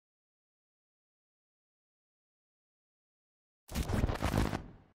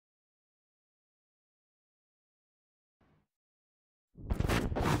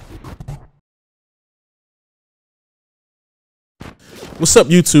What's up,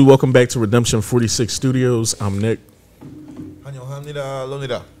 YouTube? Welcome back to Redemption 46 Studios. I'm Nick.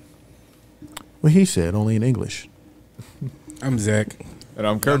 What he said, only in English. I'm Zach. And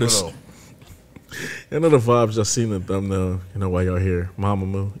I'm Curtis. And other vibes y'all seen the thumbnail, you know, while y'all here.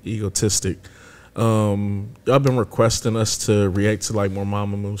 MAMAMOO, Egotistic. Y'all been requesting us to react to like more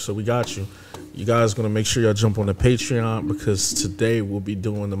MAMAMOO, so we got you. You guys gonna make sure y'all jump on the Patreon because today we'll be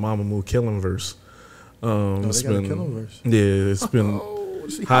doing the MAMAMOO Killing Verse. It's been, verse. Yeah, it's been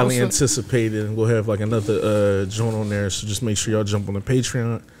highly anticipated, and we'll have like another joint on there. So just make sure y'all jump on the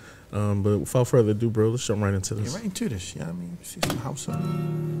Patreon. But without further ado, bro, let's jump right into this. Yeah, right into this. Yeah, I mean, see some house up.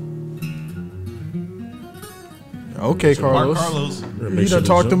 Okay, so Carlos. You done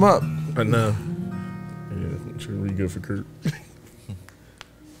talked him up. I know. Yeah, it's really good for Kurt.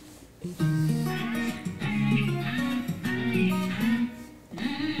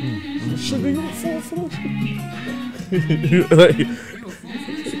 Should be on full floor. Like,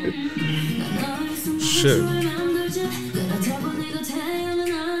 shit.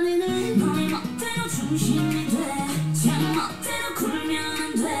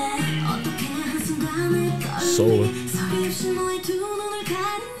 Solar.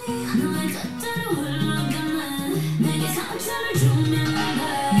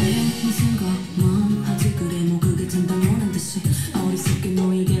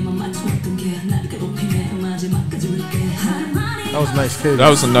 That was nice, kid. That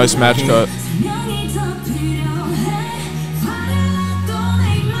was a nice match cut.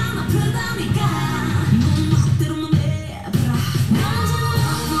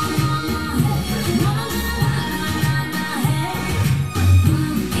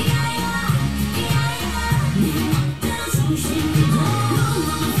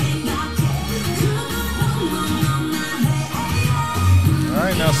 All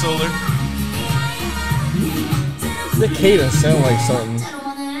right, now Solar. The cadence sound like something.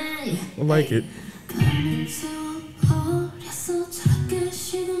 I like it.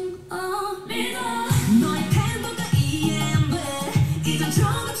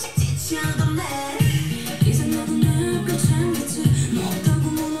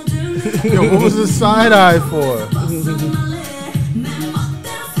 Yo, what was the side eye for?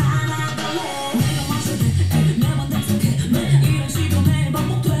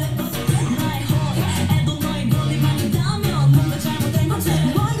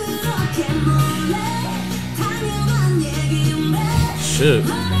 Shit. I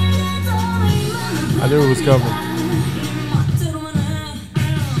knew it was coming.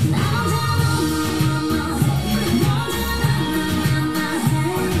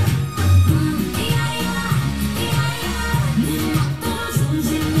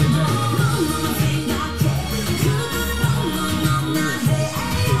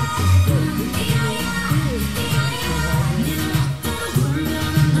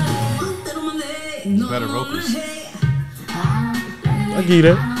 Better vocals. I get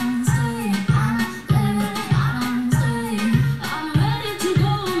it.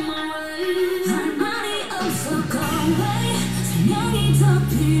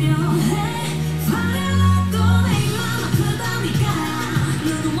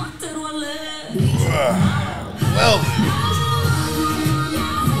 Well,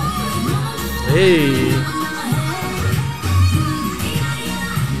 Hey.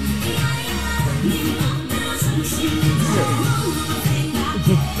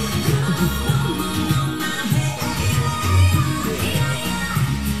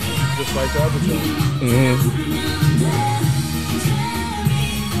 Just like the other joke.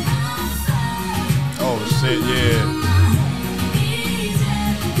 oh shit, yeah.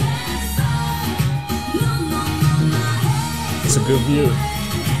 It's a good view.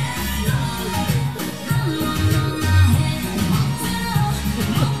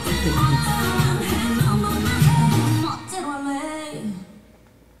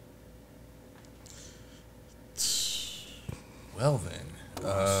 Well then,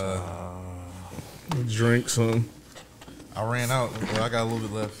 Drink some. I ran out, but I got a little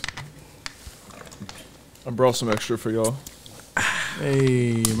bit left. I brought some extra for y'all.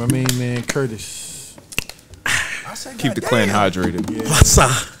 Hey, my main man Curtis. Keep the clan hydrated. Yeah. What's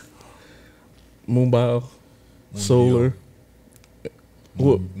up? Moonbow. Solar.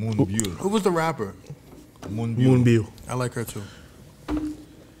 Moonview. Who was the rapper? Moonbill. I like her too.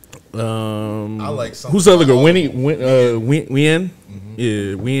 I like something. Who's the other girl? Winnie? Wien?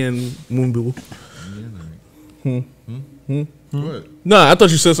 Yeah, Wien Moonbill. What? Nah, I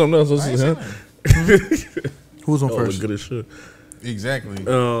thought you said something else. I ain't saying that. Who's on Oh, first? good as shit. Exactly.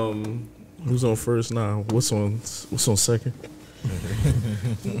 Who's on first now? What's on second?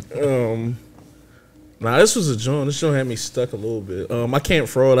 Nah, this was a joint. This joint had me stuck a little bit. I can't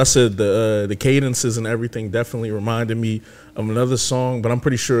fraud. I said the cadences and everything definitely reminded me of another song, but I'm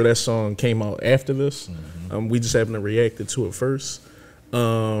pretty sure that song came out after this. We just happened to react to it first.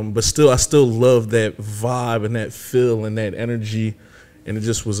 But still, I still love that vibe and that feel and that energy, and it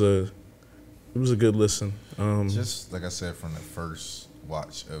just was a good listen. Just like I said from the first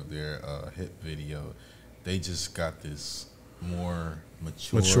watch of their hit video, they just got this more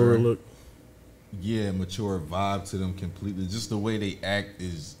mature look. Yeah, mature vibe to them completely. Just the way they act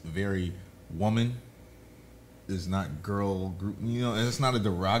is very woman. It's not girl group, you know, and it's not a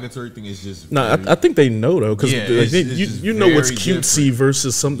derogatory thing. It's just I think they know though, because you know what's cutesy different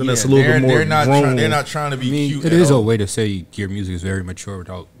versus something that's a little bit more grown. They're not trying to be cute. It is a way to say your music is very mature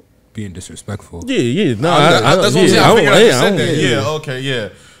without being disrespectful. Yeah. No, that's what I'm saying. Yeah, okay, yeah,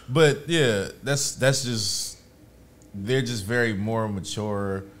 but yeah, that's just they're just very more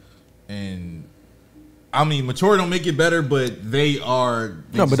mature, and I mean, mature don't make it better, but they are.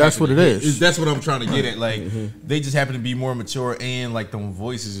 No, but that's what it is. That's what I'm trying to get at. Like, they just happen to be more mature, and like the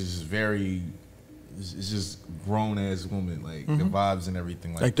voices is just very. It's just grown ass woman, like the vibes and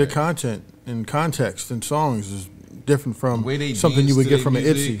everything. Like the content and context and songs is different from the way they something you would get from an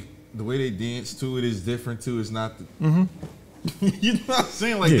Ipsy. The way they dance to it is different too. It's not the. You know what I'm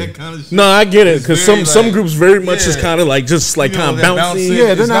saying? Like that kind of shit. No, I get it, because some groups very much is kind of like just like kind of bouncy.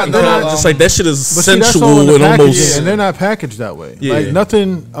 Yeah, they're not just like that shit is sensual and almost. And they're not packaged that way. Yeah. Like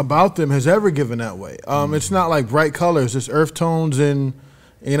nothing about them has ever given that way. It's not like bright colors. It's earth tones and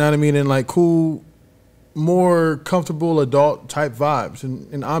you know what I mean, and like cool, more comfortable adult type vibes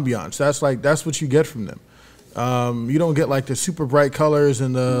and ambiance. That's what you get from them. You don't get like the super bright colors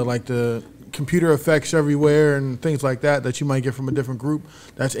and the like the computer effects everywhere and things like that you might get from a different group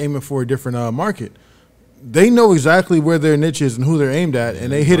that's aiming for a different market. They know exactly where their niche is and who they're aimed at,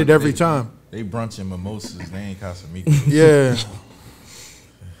 and they hit it every time. They brunching mimosas. They ain't Casamigos. Yeah.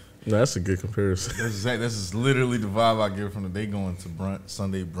 That's a good comparison. This is literally the vibe I get from them. They going to brunch,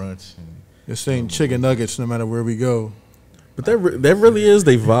 Sunday brunch. And they're saying chicken nuggets no matter where we go. But that really is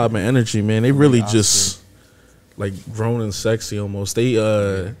they vibe and energy, man. They really just like grown and sexy almost.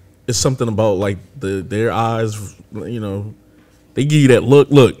 They it's something about like their eyes, you know, they give you that look.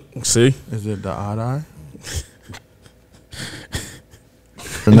 See? Is it the odd eye?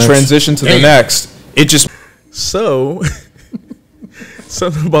 In transition to the next, it just so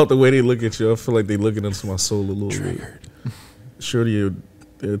something about the way they look at you. I feel like they looking into my soul a little bit. Surely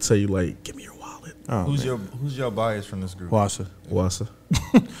they'll tell you like, give me your wallet. Oh, who's your bias from this group? Wassa.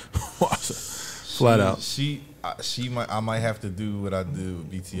 Flat out. I might have to do what I do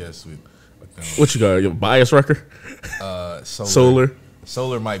with BTS with them. What you got? Your bias record?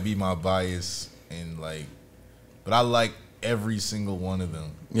 Solar might be my bias, and like, but I like every single one of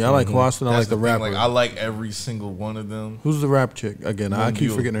them. Yeah, I like Wassa. I like the rapper. Like, I like every single one of them. Who's the rap chick again? I keep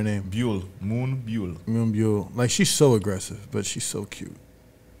forgetting her name. Moon Buell. Moon Buell. Like, she's so aggressive, but she's so cute.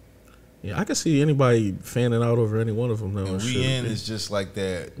 Yeah, I can see anybody fanning out over any one of them. And Rihanna is just like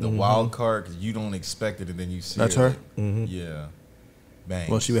that, the wild card, because you don't expect it, and then you see that's her. Like, yeah,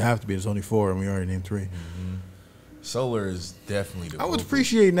 bang. Well, she would have to be. There's only 4, and we already named 3. Solar is definitely the. I was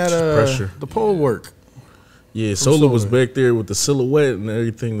appreciating that pressure. the pole work. Yeah, Solar was back there with the silhouette and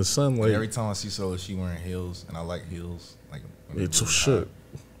everything, the sunlight. And every time I see Solar, she wearing heels, and I like heels. Like it's so shit.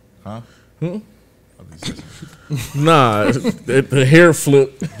 Huh? Nah, the hair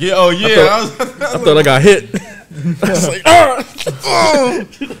flip. Yeah, oh yeah. I thought I got hit. I was like, oh.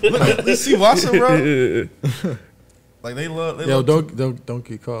 You see Wassa, bro? Like they love. Yo, don't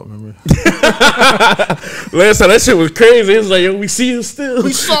get caught. Remember? Last time that shit was crazy. It was like, yo, we see you still.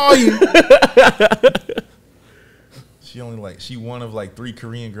 We saw you. She one of like 3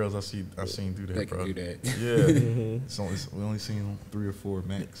 Korean girls I've seen do that, bro. Do that. Yeah. We only seen 3 or 4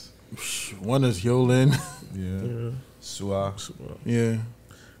 max. One is Yolin. Yeah. Sua. Yeah.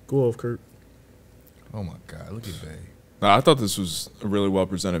 Go off, Kurt. Oh my God! Look at that. No, I thought this was a really well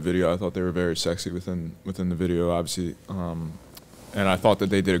presented video. I thought they were very sexy within the video, obviously, and I thought that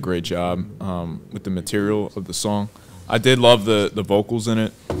they did a great job with the material of the song. I did love the vocals in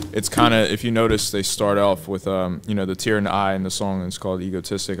it. It's kind of, if you notice, they start off with you know, the tear in the eye in the song. It's called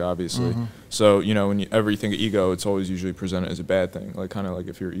Egotistic, obviously. So you know, when you ever think of ego, it's always usually presented as a bad thing, like kind of like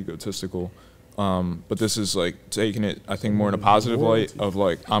if you're egotistical. But this is like taking it, I think, more in a positive light of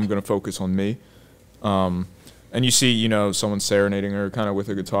like, I'm gonna focus on me. And you see, you know, someone serenading her kind of with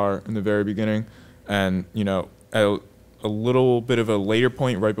a guitar in the very beginning, and you know, at a little bit of a later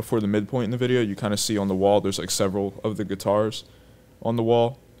point, right before the midpoint in the video, you kind of see on the wall there's like several of the guitars on the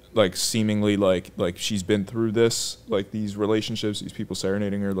wall, like seemingly like she's been through this, like these relationships, these people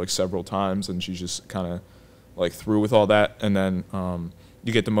serenading her like several times, and she's just kind of like through with all that. And then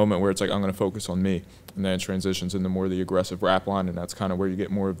you get the moment where it's like, I'm going to focus on me, and then it transitions into more the aggressive rap line, and that's kind of where you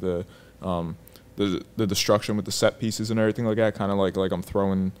get more of the destruction with the set pieces and everything like that. Kind of like I'm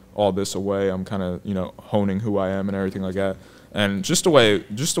throwing all this away. I'm kind of, you know, honing who I am and everything like that. And just the way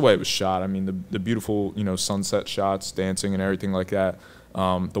it was shot. I mean, the beautiful, you know, sunset shots, dancing and everything like that.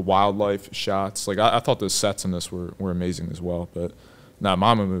 The wildlife shots. Like I thought the sets in this were amazing as well. But nah,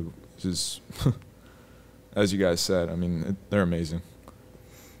 MAMAMOO is, as you guys said, I mean, they're amazing.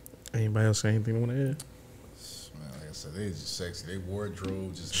 Anybody else got anything they want to add? Man, like I said, they just sexy. They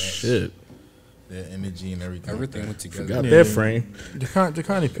wardrobe just match Shit. their energy and everything. Everything like went that. together. Got that frame. To kind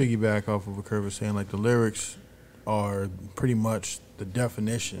of piggyback off of what Kurt was saying, like the lyrics are pretty much the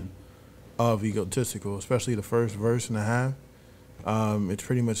definition of egotistical, especially the first verse and a half. It's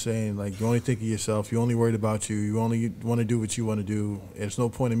pretty much saying, like, you only think of yourself, you only worried about you, you only want to do what you want to do. There's no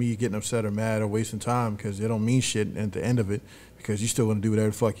point in me getting upset or mad or wasting time because it don't mean shit at the end of it because you still want to do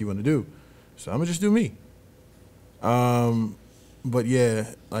whatever the fuck you want to do. So I'm going to just do me. But yeah,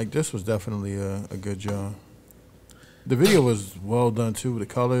 like, this was definitely a good job. The video was well done, too. The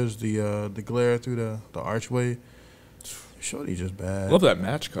colors, the glare through the archway. Shorty just bad. Love that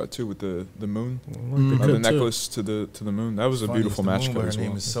match cut too with the moon, the necklace to the moon. That was a beautiful match cut as Her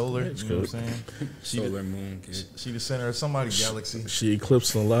name well. is Solar. You know what I'm saying? Solar Moon. Kid. She the center of somebody's galaxy. She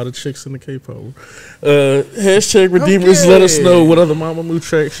eclipsed a lot of chicks in the K-pop. Hashtag Redeemers. Let us know what other MAMAMOO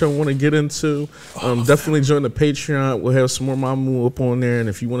tracks y'all want to get into. Definitely join the Patreon. We'll have some more MAMAMOO up on there. And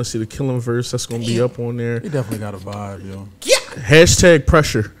if you want to see the Killing verse, that's going to be up on there. He definitely got a vibe, yo. Hashtag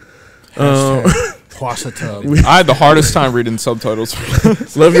pressure. Tub. I had the hardest time reading subtitles.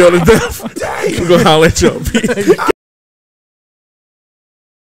 Love y'all to death. We're going to holler at y'all.